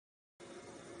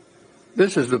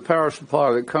This is the power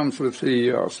supply that comes with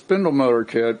the spindle motor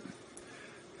kit,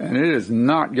 and it is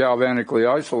not galvanically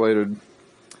isolated.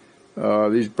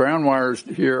 These brown wires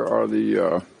here are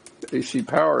the AC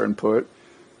power input.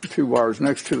 The two wires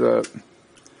next to that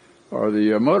are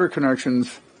the motor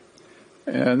connections,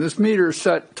 and this meter is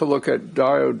set to look at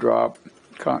diode drop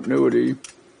continuity.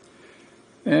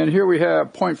 And here we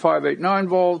have 0.589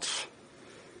 volts,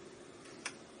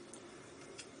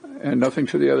 and nothing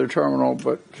to the other terminal,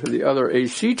 but to the other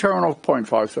AC terminal,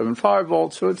 0.575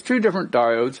 volts. So it's two different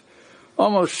diodes.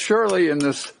 Almost surely in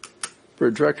this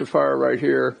bridge rectifier right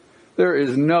here, there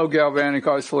is no galvanic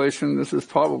isolation. This is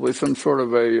probably some sort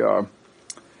of a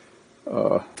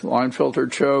line filter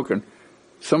choke, and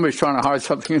somebody's trying to hide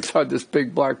something inside this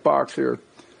big black box here.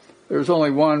 There's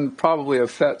only one, probably a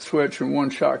FET switch and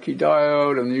one Schottky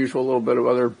diode, and the usual little bit of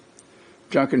other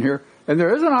junk in here. And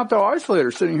there is an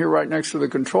opto-isolator sitting here right next to the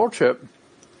control chip.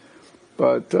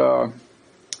 But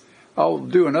I'll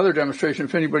do another demonstration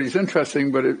if anybody's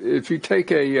interested. But if you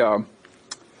take a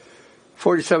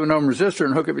 47 ohm resistor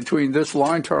and hook it between this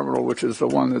line terminal, which is the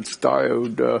one that's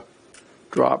diode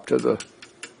dropped to the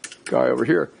guy over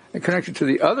here, and connect it to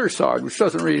the other side, which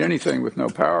doesn't read anything with no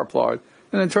power applied,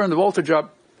 and then turn the voltage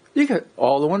up, you get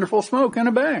all the wonderful smoke and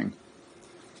a bang.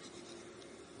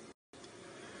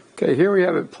 Okay, here we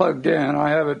have it plugged in.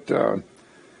 I have it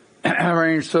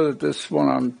arranged so that this one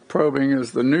I'm probing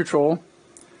is the neutral.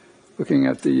 Looking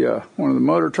at the one of the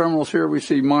motor terminals here, we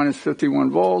see minus 51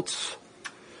 volts.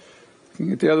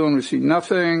 Looking at the other one, we see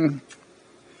nothing.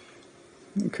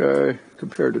 Okay,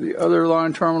 compared to the other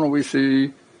line terminal, we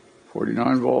see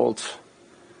 49 volts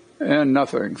and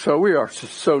nothing. So we are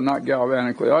so not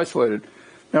galvanically isolated.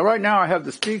 Now, right now, I have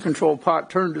the speed control pot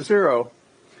turned to 0.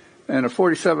 And a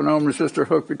 47 ohm resistor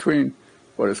hooked between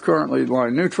what is currently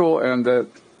line neutral and that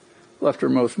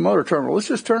leftmost motor terminal. Let's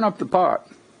just turn up the pot.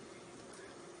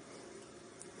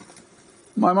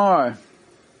 My.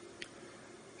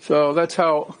 So that's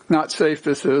how not safe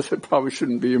this is. It probably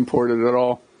shouldn't be imported at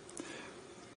all.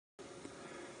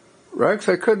 Rex,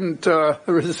 I couldn't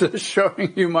resist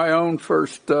showing you my own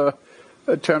first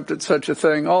attempt at such a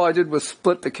thing. All I did was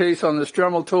split the case on this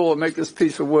Dremel tool and make this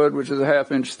piece of wood, which is a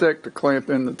 1/2 inch thick, to clamp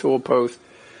in the tool post.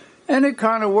 And it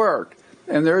kind of worked.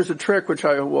 And there's a trick, which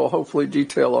I will hopefully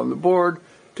detail on the board,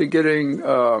 to getting,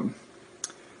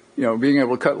 being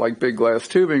able to cut like big glass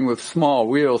tubing with small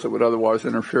wheels that would otherwise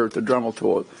interfere with the Dremel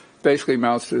tool. It basically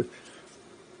amounts to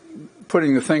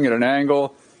putting the thing at an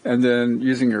angle and then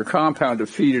using your compound to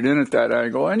feed it in at that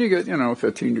angle. And you get,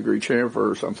 15-degree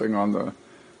chamfer or something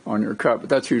on your cut, but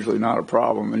that's usually not a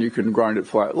problem, and you can grind it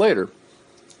flat later.